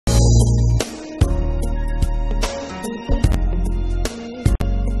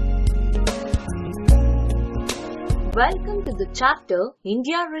to the chapter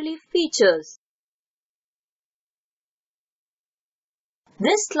India Relief Features.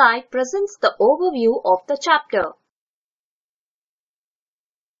 This slide presents the overview of the chapter.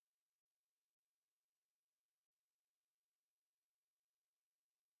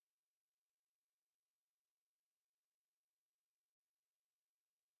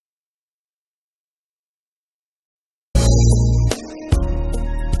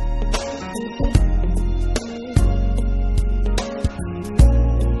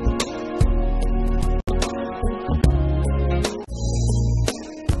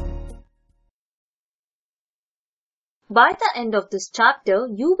 By the end of this chapter,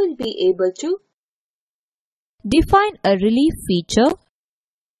 you will be able to define a relief feature,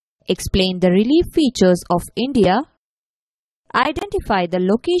 explain the relief features of India, identify the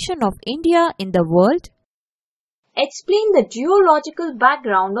location of India in the world, explain the geological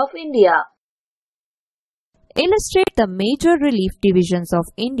background of India, illustrate the major relief divisions of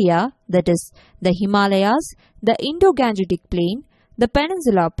India, that is, the Himalayas, the Indo-Gangetic Plain, the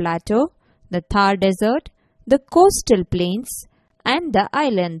Peninsular Plateau, the Thar Desert, the coastal plains, and the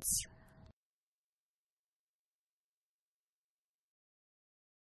islands.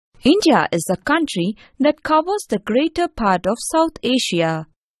 India is a country that covers the greater part of South Asia.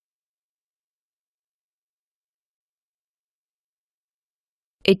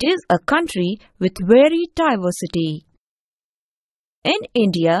 It is a country with varied diversity. In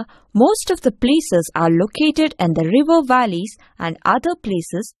India, most of the places are located in the river valleys and other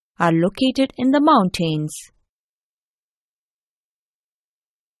places are located in the mountains.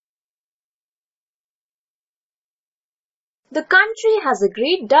 The country has a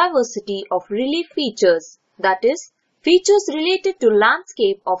great diversity of relief features, that is, features related to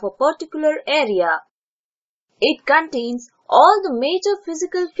landscape of a particular area. It contains all the major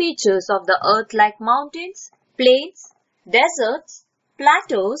physical features of the earth like mountains, plains, deserts,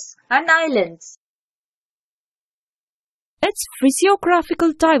 plateaus, and islands. Its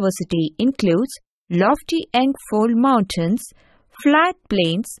physiographical diversity includes lofty Engfold mountains, flat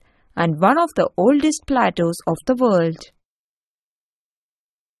plains, and one of the oldest plateaus of the world.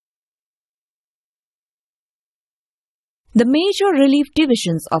 The major relief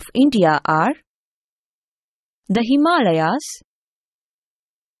divisions of India are the Himalayas,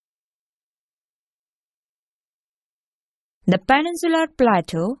 the Peninsular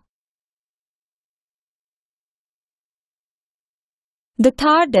Plateau, the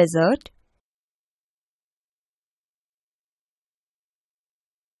Thar Desert,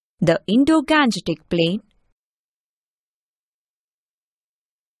 the Indo-Gangetic Plain,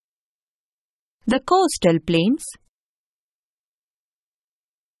 the coastal plains,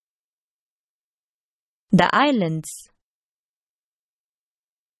 the islands.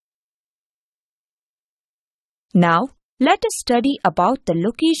 Now, let us study about the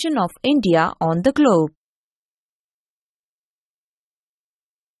location of India on the globe.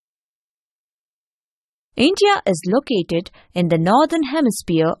 India is located in the northern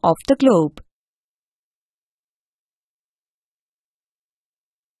hemisphere of the globe.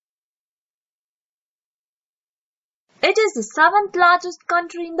 It is the seventh largest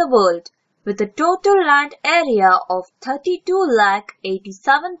country in the world, with a total land area of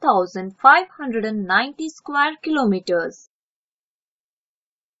 32,87,590 square kilometers.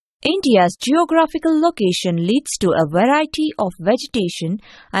 India's geographical location leads to a variety of vegetation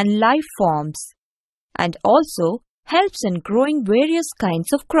and life forms, and also helps in growing various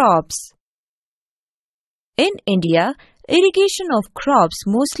kinds of crops. In India, irrigation of crops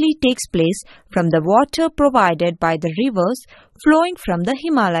mostly takes place from the water provided by the rivers flowing from the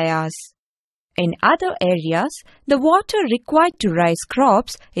Himalayas. In other areas, the water required to raise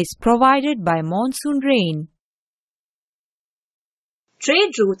crops is provided by monsoon rain.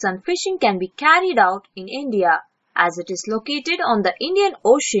 Trade routes and fishing can be carried out in India, as it is located on the Indian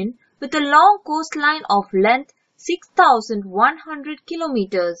Ocean with a long coastline of length 6,100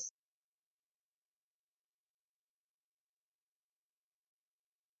 kilometers.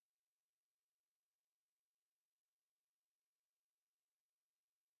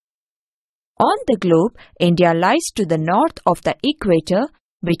 On the globe, India lies to the north of the equator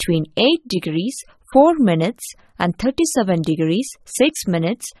between 8 degrees 4 minutes and 37 degrees 6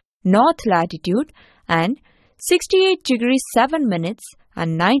 minutes north latitude and 68 degrees 7 minutes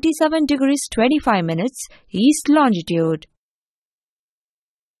and 97 degrees 25 minutes east longitude.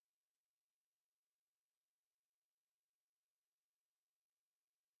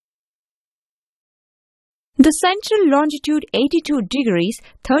 The central longitude 82 degrees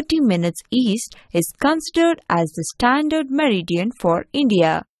 30 minutes east is considered as the standard meridian for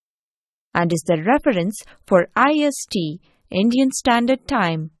India and is the reference for IST, Indian Standard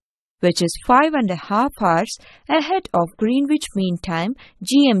Time, which is 5.5 hours ahead of Greenwich Mean Time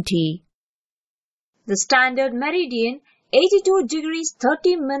 (GMT). The standard meridian, 82 degrees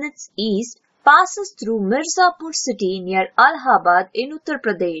 30 minutes east, passes through Mirzapur city near Allahabad in Uttar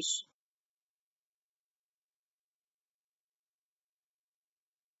Pradesh.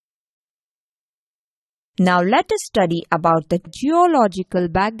 Now let us study about the geological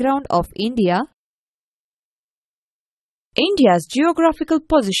background of India. India's geographical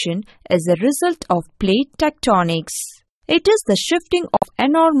position is a result of plate tectonics. It is the shifting of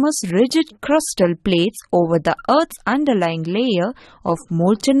enormous rigid crustal plates over the Earth's underlying layer of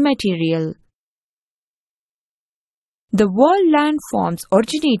molten material. The world landforms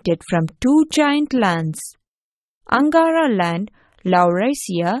originated from two giant lands, Angara land,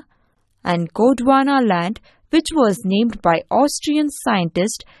 Laurasia, and Gondwana land, which was named by Austrian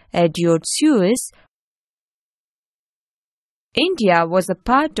scientist Eduard Suess. India was a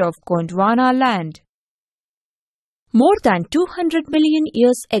part of Gondwana land. More than 200 million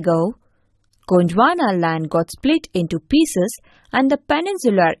years ago, Gondwana land got split into pieces and the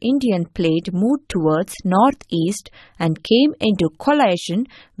peninsular Indian plate moved towards northeast and came into collision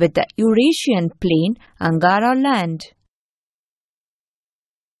with the Eurasian plain Angara land.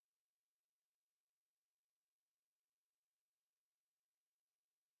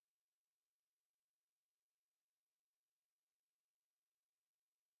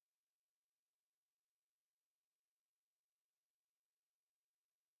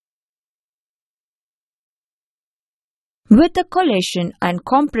 With the collision and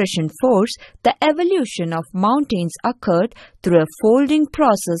compression force, the evolution of mountains occurred through a folding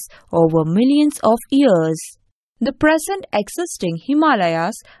process over millions of years. The present existing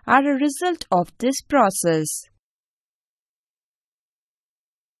Himalayas are a result of this process.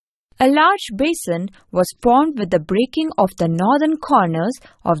 A large basin was formed with the breaking of the northern corners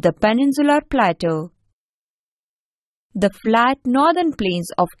of the peninsular plateau. The flat northern plains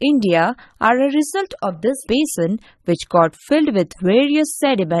of India are a result of this basin, which got filled with various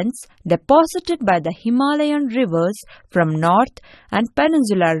sediments deposited by the Himalayan rivers from north and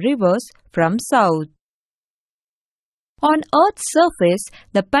peninsular rivers from south. On Earth's surface,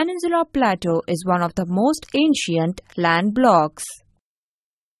 the peninsular plateau is one of the most ancient land blocks.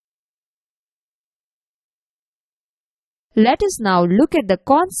 Let us now look at the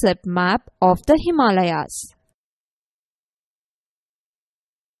concept map of the Himalayas.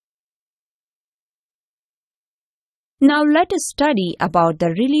 Now let us study about the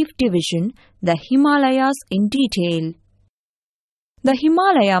relief division, the Himalayas in detail. The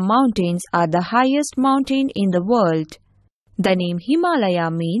Himalaya mountains are the highest mountain in the world. The name Himalaya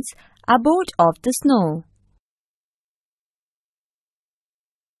means abode of the snow.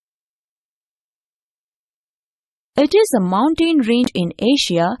 It is a mountain range in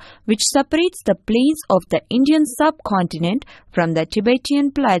Asia which separates the plains of the Indian subcontinent from the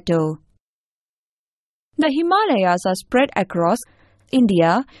Tibetan plateau. The Himalayas are spread across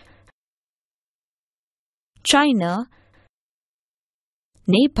India, China,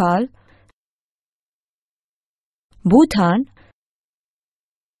 Nepal, Bhutan,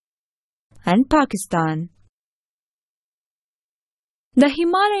 and Pakistan. The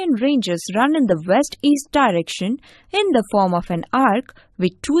Himalayan ranges run in the west-east direction in the form of an arc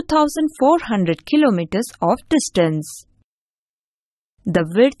with 2,400 kilometers of distance. The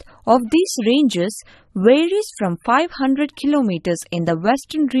width of these ranges varies from 500 kilometers in the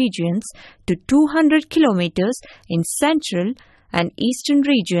western regions to 200 kilometers in central and eastern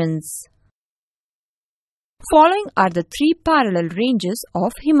regions. Following are the three parallel ranges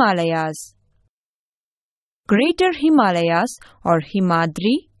of Himalayas: Greater Himalayas or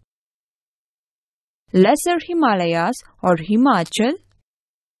Himadri, Lesser Himalayas or Himachal,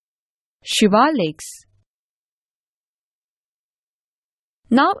 Shivaliks.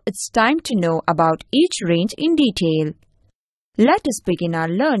 Now it's time to know about each range in detail. Let us begin our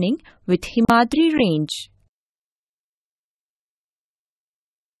learning with Himadri range.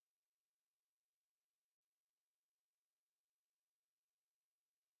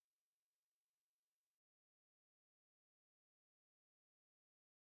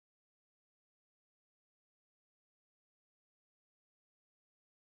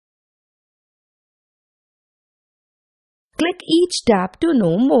 Click each tab to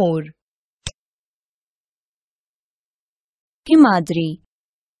know more. Himadri.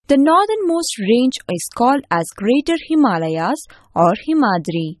 The northernmost range is called as Greater Himalayas or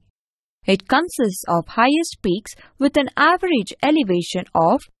Himadri. It consists of highest peaks with an average elevation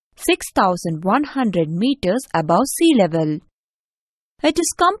of 6,100 meters above sea level. It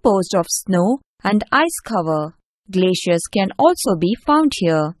is composed of snow and ice cover. Glaciers can also be found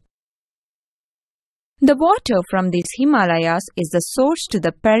here. The water from these Himalayas is the source to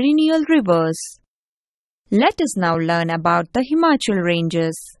the perennial rivers. Let us now learn about the Himachal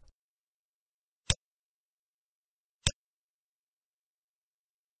ranges.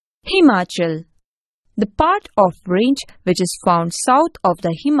 Himachal. The part of range which is found south of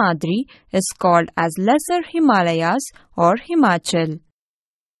the Himadri is called as Lesser Himalayas or Himachal.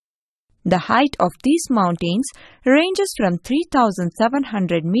 The height of these mountains ranges from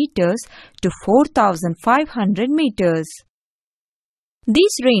 3,700 meters to 4,500 meters.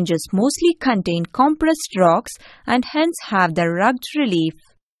 These ranges mostly contain compressed rocks and hence have the rugged relief.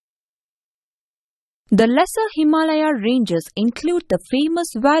 The lesser Himalaya ranges include the famous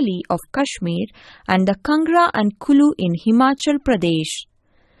valley of Kashmir and the Kangra and Kulu in Himachal Pradesh.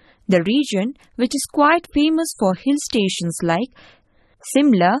 The region, which is quite famous for hill stations like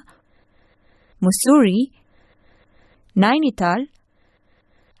Simla, Mussoorie, Nainital,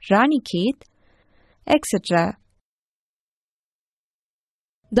 Ranikhet, etc.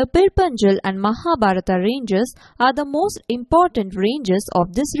 The Birpanjal and Mahabharata ranges are the most important ranges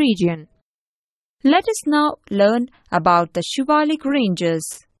of this region. Let us now learn about the Shivalik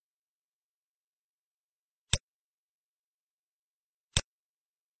ranges.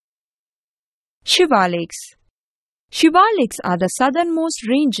 Shivaliks. Shivaliks are the southernmost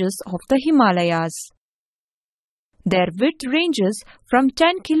ranges of the Himalayas. Their width ranges from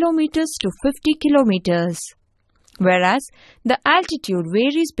 10 kilometers to 50 kilometers, whereas the altitude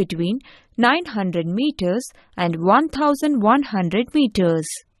varies between 900 meters and 1100 meters.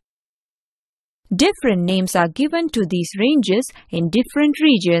 Different names are given to these ranges in different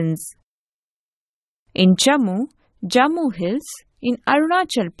regions. In Jammu, Jammu Hills; in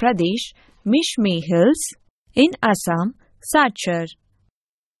Arunachal Pradesh, Mishmi Hills; in Assam, Sachar.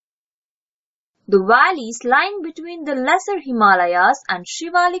 The valleys lying between the Lesser Himalayas and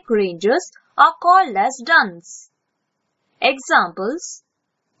Shivalik ranges are called as duns. Examples: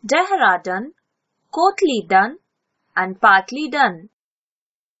 Dehra Dun, Kotli Dun and Patli Dun.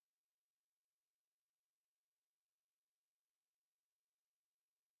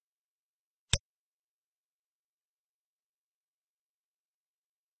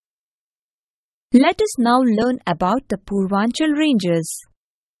 Let us now learn about the Purvanchal ranges.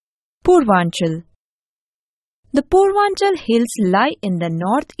 Purvanchal. The Purvanchal hills lie in the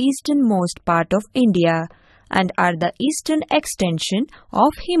northeasternmost part of India and are the eastern extension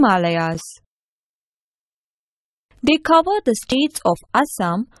of Himalayas. They cover the states of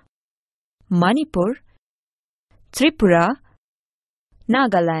Assam, Manipur, Tripura,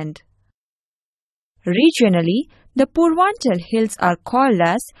 Nagaland. Regionally, the Purvanchal hills are called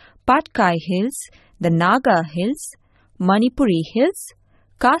as Patkai Hills, the Naga Hills, Manipuri Hills,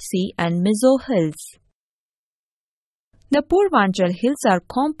 Kasi and Mizo Hills. The Purvanchal hills are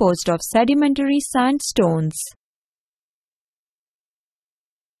composed of sedimentary sandstones.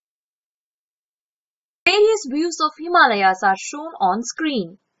 Various views of Himalayas are shown on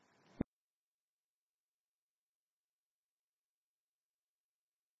screen.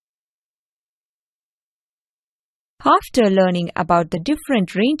 After learning about the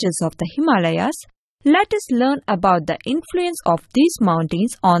different ranges of the Himalayas, let us learn about the influence of these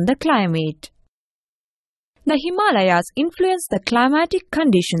mountains on the climate. The Himalayas influence the climatic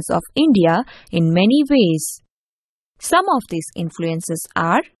conditions of India in many ways. Some of these influences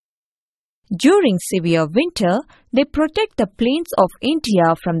are: during severe winter, they protect the plains of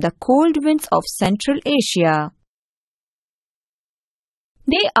India from the cold winds of Central Asia.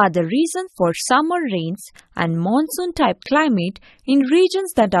 They are the reason for summer rains and monsoon-type climate in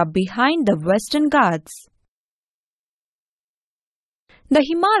regions that are behind the Western Ghats. The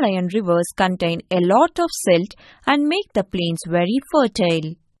Himalayan rivers contain a lot of silt and make the plains very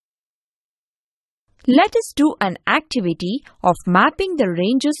fertile. Let us do an activity of mapping the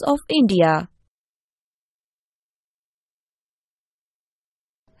ranges of India.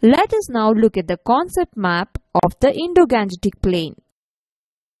 Let us now look at the concept map of the Indo-Gangetic Plain.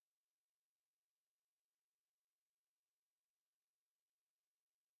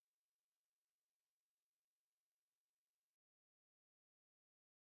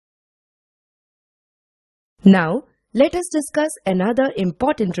 Now, let us discuss another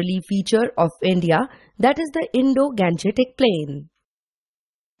important relief feature of India, that is the Indo-Gangetic Plain.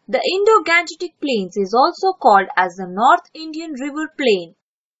 The Indo-Gangetic Plains is also called as the North Indian River Plain.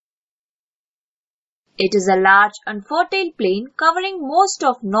 It is a large and fertile plain covering most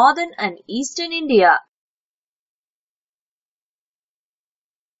of northern and eastern India.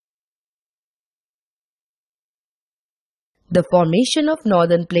 The formation of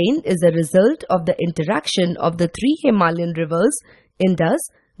northern plain is a result of the interaction of the three Himalayan rivers Indus,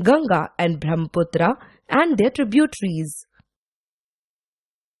 Ganga and Brahmaputra and their tributaries.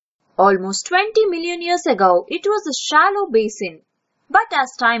 Almost 20 million years ago, it was a shallow basin. But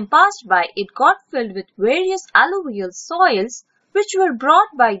as time passed by, it got filled with various alluvial soils which were brought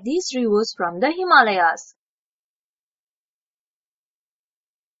by these rivers from the Himalayas.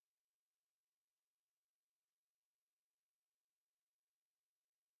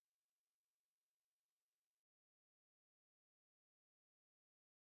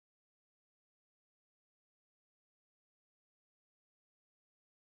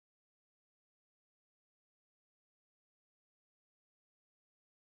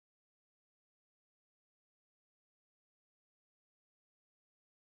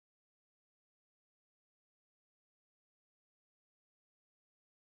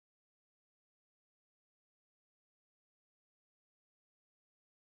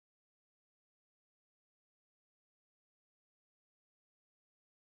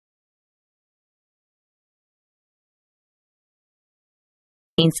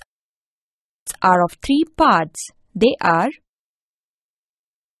 Are of three parts. They are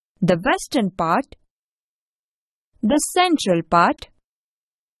the western part, the central part,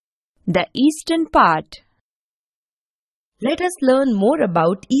 the eastern part. Let us learn more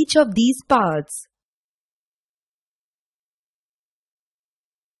about each of these parts.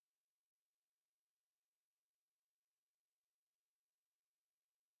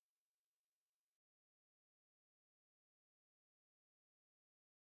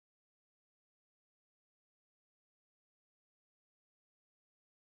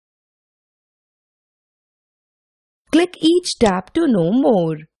 Click each tab to know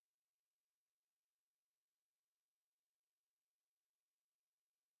more.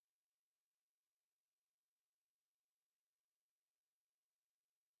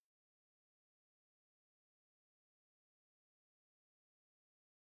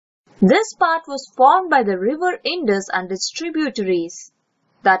 This part was formed by the river Indus and its tributaries,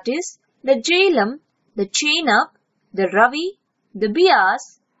 that is, the Jhelum, the Chenab, the Ravi, the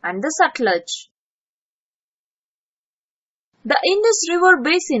Beas, and the Satluj. The Indus River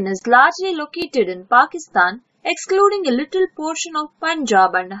basin is largely located in Pakistan, excluding a little portion of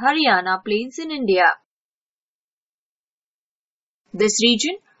Punjab and Haryana plains in India. This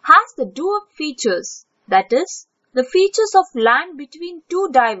region has the dwarf features, that is, the features of land between two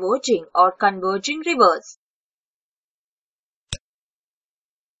diverging or converging rivers.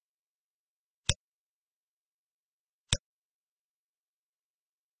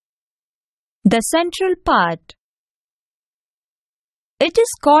 The central part. It is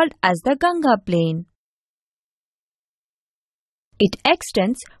called as the Ganga Plain. It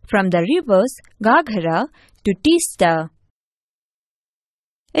extends from the rivers Gaghara to Teesta.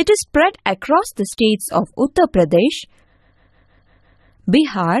 It is spread across the states of Uttar Pradesh,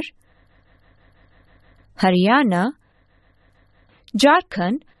 Bihar, Haryana,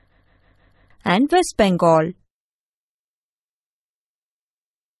 Jharkhand, and West Bengal.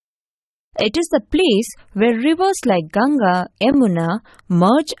 It is the place where rivers like Ganga, Yamuna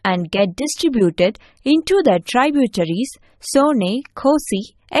merge and get distributed into their tributaries Sone,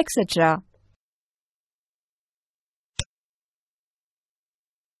 Kosi, etc.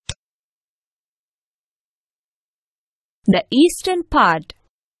 The eastern part.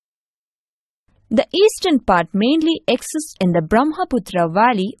 The eastern part mainly exists in the Brahmaputra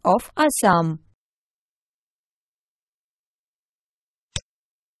Valley of Assam.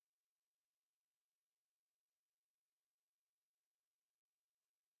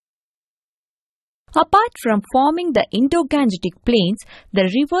 Apart from forming the Indo-Gangetic plains,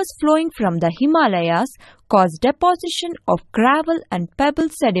 the rivers flowing from the Himalayas cause deposition of gravel and pebble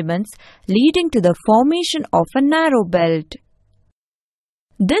sediments, leading to the formation of a narrow belt.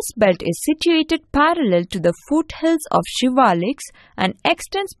 This belt is situated parallel to the foothills of Shivaliks and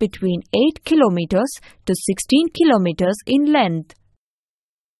extends between 8 km to 16 km in length.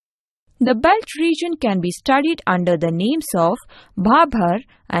 The belt region can be studied under the names of Bhabhar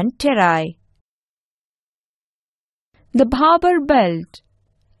and Terai. The Bhabhar Belt,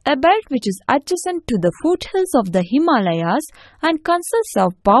 a belt which is adjacent to the foothills of the Himalayas and consists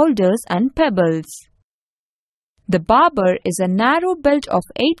of boulders and pebbles. The Bhabhar is a narrow belt of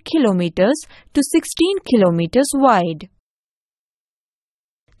 8 km to 16 km wide.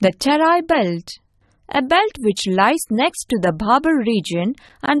 The Terai Belt, a belt which lies next to the Bhabhar region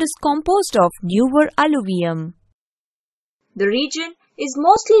and is composed of newer alluvium. The region is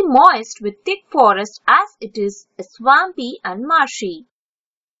mostly moist with thick forest as it is swampy and marshy.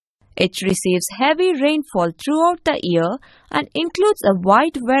 It receives heavy rainfall throughout the year and includes a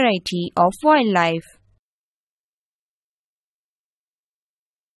wide variety of wildlife.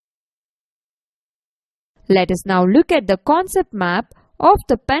 Let us now look at the concept map of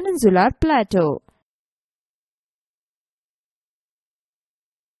the Peninsular Plateau.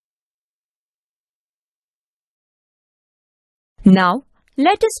 Now,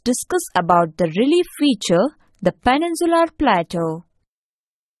 let us discuss about the relief feature, the Peninsular Plateau.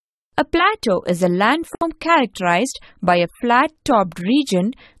 A plateau is a landform characterized by a flat-topped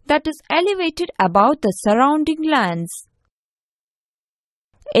region that is elevated above the surrounding lands.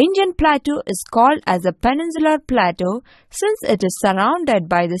 Indian Plateau is called as a Peninsular Plateau since it is surrounded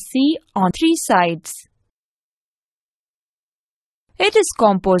by the sea on three sides. It is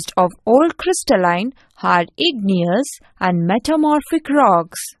composed of old crystalline, hard igneous, and metamorphic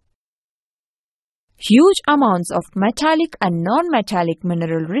rocks. Huge amounts of metallic and non-metallic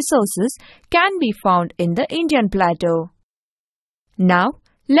mineral resources can be found in the Indian Plateau. Now,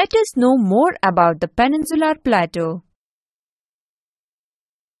 let us know more about the Peninsular Plateau.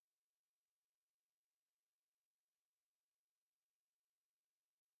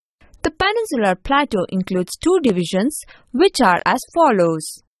 The Peninsular Plateau includes two divisions which are as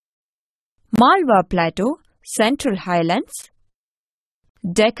follows: Malwa Plateau, Central Highlands,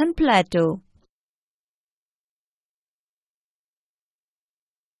 Deccan Plateau.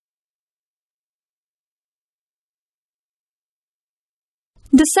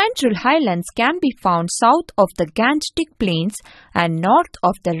 The Central Highlands can be found south of the Gangetic Plains and north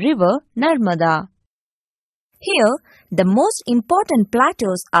of the river Narmada. Here, the most important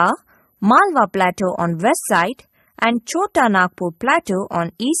plateaus are Malwa Plateau on west side and Chota Nagpur Plateau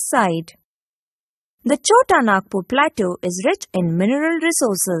on east side. The Chota Nagpur Plateau is rich in mineral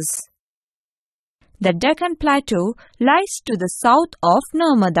resources. The Deccan Plateau lies to the south of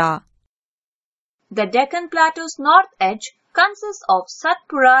Narmada. The Deccan Plateau's north edge consists of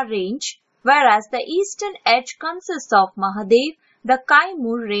Satpura range, whereas the eastern edge consists of Mahadev, the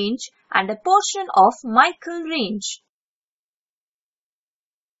Kaimur range, and a portion of Michael range.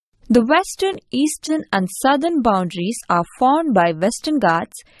 The western, eastern, and southern boundaries are formed by Western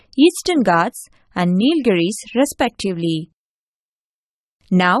Ghats, Eastern Ghats, and Nilgiris respectively.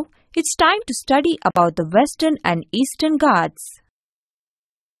 Now, it's time to study about the Western and Eastern Ghats.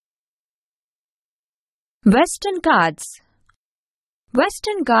 Western Ghats.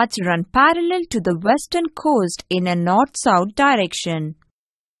 Western Ghats run parallel to the western coast in a north-south direction.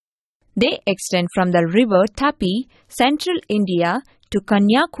 They extend from the river Tapi, central India, to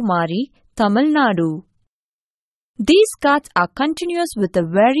Kanyakumari, Tamil Nadu. These Ghats are continuous with a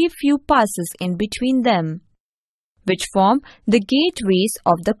very few passes in between them, which form the gateways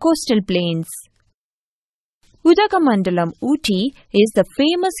of the coastal plains. Udagamandalam Ooty is the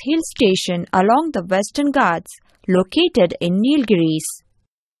famous hill station along the Western Ghats, located in Nilgiris.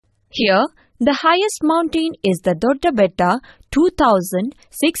 Here, the highest mountain is the Doddabetta,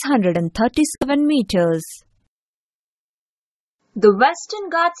 2,637 meters. The Western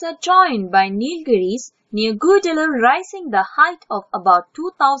Ghats are joined by Nilgiris near Gudalur, rising the height of about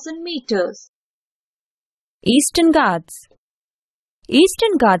 2,000 meters. Eastern Ghats.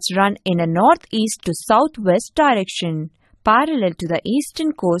 Eastern Ghats run in a northeast to southwest direction, parallel to the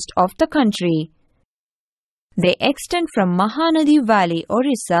eastern coast of the country. They extend from Mahanadi Valley,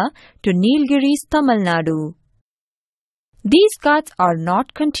 Orissa to Nilgiris, Tamil Nadu. These Ghats are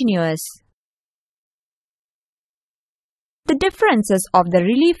not continuous. The differences of the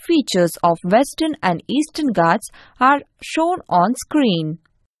relief features of Western and Eastern Ghats are shown on screen.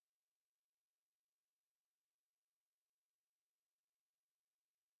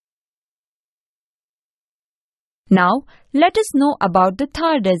 Now, let us know about the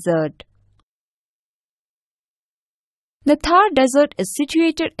Thar Desert. The Thar Desert is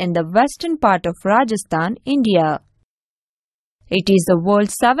situated in the western part of Rajasthan, India. It is the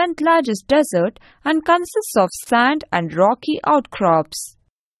world's seventh largest desert and consists of sand and rocky outcrops.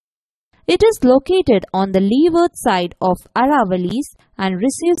 It is located on the leeward side of Aravallis and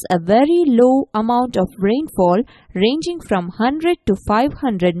receives a very low amount of rainfall ranging from 100 to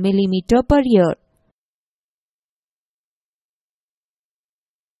 500 mm per year.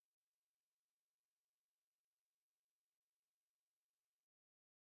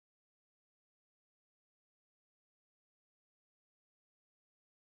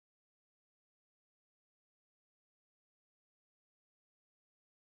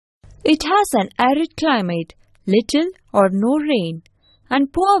 It has an arid climate, little or no rain,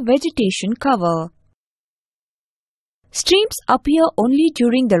 and poor vegetation cover. Streams appear only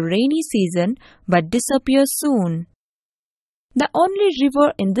during the rainy season but disappear soon. The only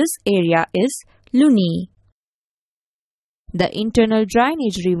river in this area is Luni. The internal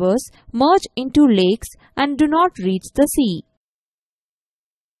drainage rivers merge into lakes and do not reach the sea.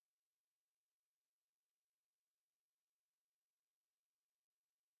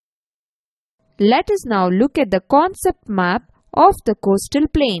 Let us now look at the concept map of the coastal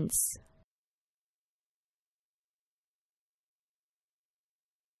plains.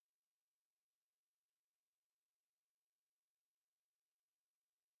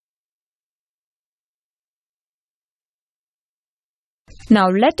 Now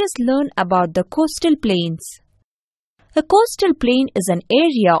let us learn about the coastal plains. A coastal plain is an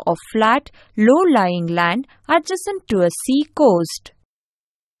area of flat, low-lying land adjacent to a sea coast.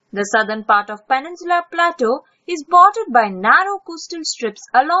 The southern part of Peninsular Plateau is bordered by narrow coastal strips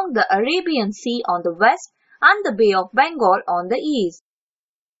along the Arabian Sea on the west and the Bay of Bengal on the east.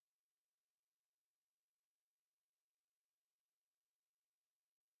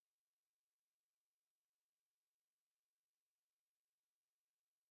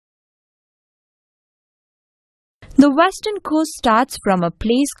 The western coast starts from a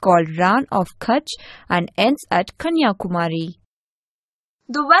place called Rann of Kutch and ends at Kanyakumari.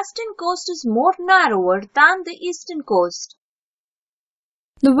 The western coast is more narrower than the eastern coast.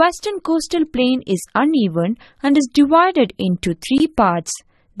 The western coastal plain is uneven and is divided into three parts,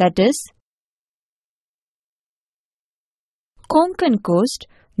 that is, Konkan coast,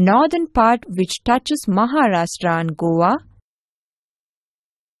 northern part which touches Maharashtra and Goa,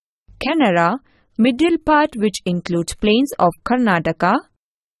 Canara, middle part which includes plains of Karnataka,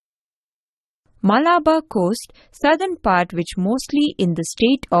 Malabar coast, southern part which mostly in the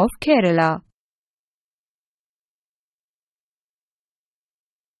state of Kerala.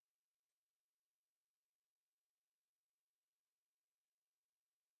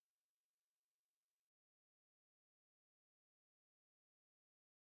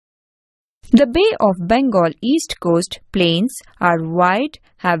 The Bay of Bengal east coast plains are wide,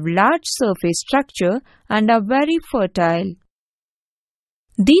 have large surface structure and are very fertile.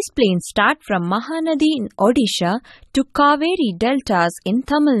 These plains start from Mahanadi in Odisha to Kaveri deltas in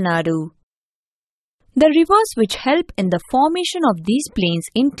Tamil Nadu. The rivers which help in the formation of these plains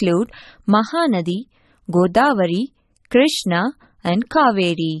include Mahanadi, Godavari, Krishna and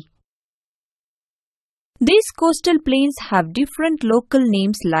Kaveri. These coastal plains have different local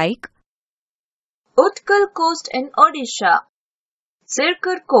names like Utkal coast in Odisha,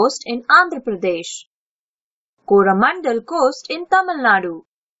 Sirkar coast in Andhra Pradesh, Coromandel coast in Tamil Nadu.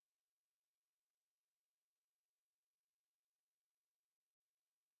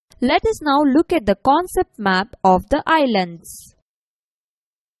 Let us now look at the concept map of the islands.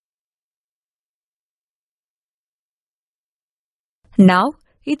 Now,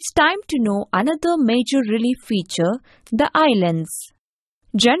 it's time to know another major relief feature, the islands.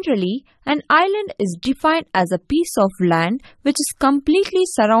 Generally, an island is defined as a piece of land which is completely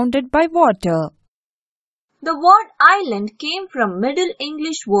surrounded by water. The word island came from Middle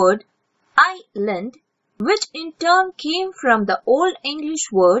English word island, which in turn came from the Old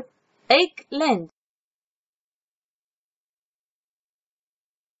English word eggland.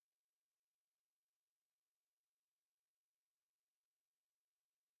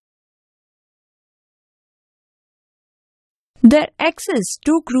 There exist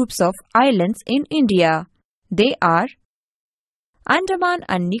two groups of islands in India. They are Andaman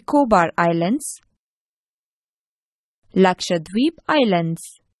and Nicobar Islands, Lakshadweep Islands.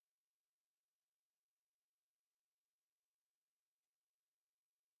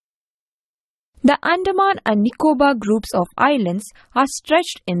 The Andaman and Nicobar groups of islands are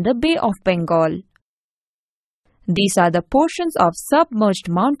stretched in the Bay of Bengal. These are the portions of submerged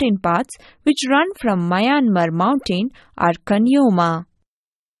mountain paths which run from Myanmar mountain or Kanyoma.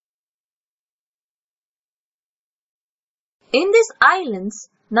 In these islands,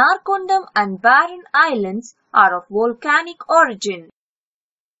 Narkondam and Barren Islands are of volcanic origin.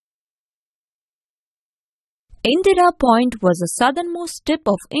 Indira Point was the southernmost tip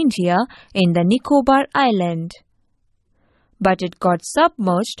of India in the Nicobar Island. But it got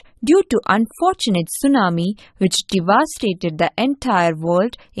submerged due to unfortunate tsunami which devastated the entire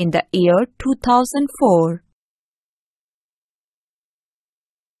world in the year 2004.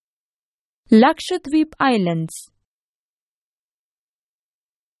 Lakshadweep Islands.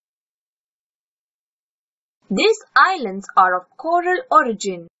 These islands are of coral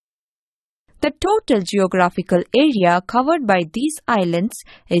origin. The total geographical area covered by these islands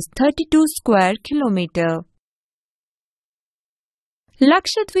is 32 square kilometers.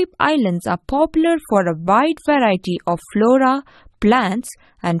 Lakshadweep Islands are popular for a wide variety of flora, plants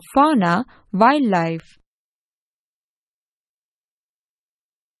and fauna, wildlife.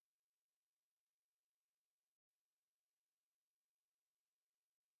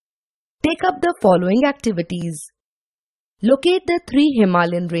 Take up the following activities. Locate the 3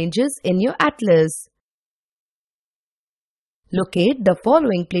 Himalayan ranges in your atlas. Locate the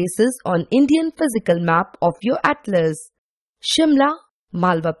following places on Indian physical map of your atlas: Shimla,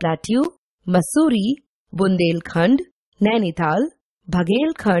 Malwa Plateau, Mussoorie, Bundelkhand, Nainital,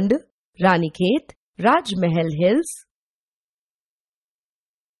 Bhagelkhand, Ranikhet, Rajmahal Hills.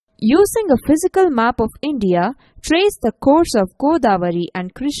 Using a physical map of India, trace the course of Godavari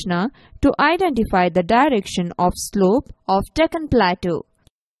and Krishna to identify the direction of slope of Deccan Plateau.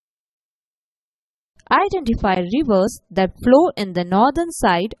 Identify rivers that flow in the northern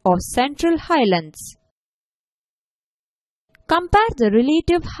side of Central Highlands. Compare the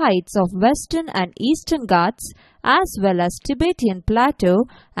relative heights of Western and Eastern Ghats as well as Tibetan Plateau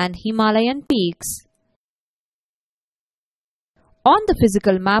and Himalayan peaks. On the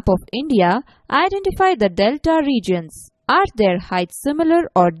physical map of India, identify the delta regions. Are their heights similar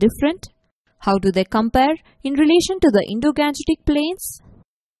or different? How do they compare in relation to the Indo-Gangetic plains?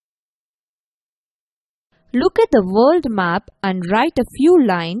 Look at the world map and write a few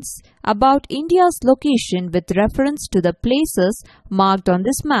lines about India's location with reference to the places marked on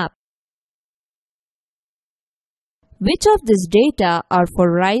this map. Which of these data are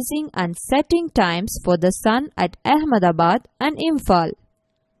for rising and setting times for the sun at Ahmedabad and Imphal?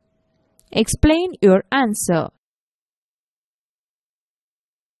 Explain your answer.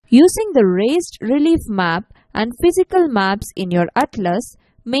 Using the raised relief map and physical maps in your atlas,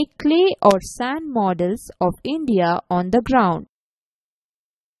 make clay or sand models of India on the ground.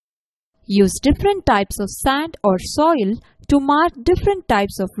 Use different types of sand or soil to mark different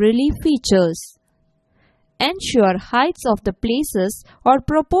types of relief features. Ensure heights of the places are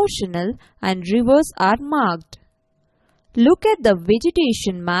proportional and rivers are marked. Look at the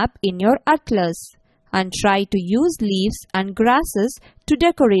vegetation map in your atlas and try to use leaves and grasses to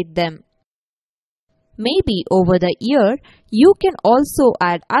decorate them. Maybe over the year, you can also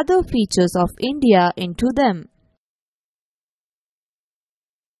add other features of India into them.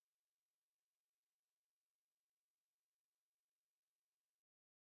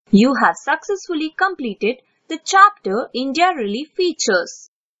 You have successfully completed the chapter India Relief Features.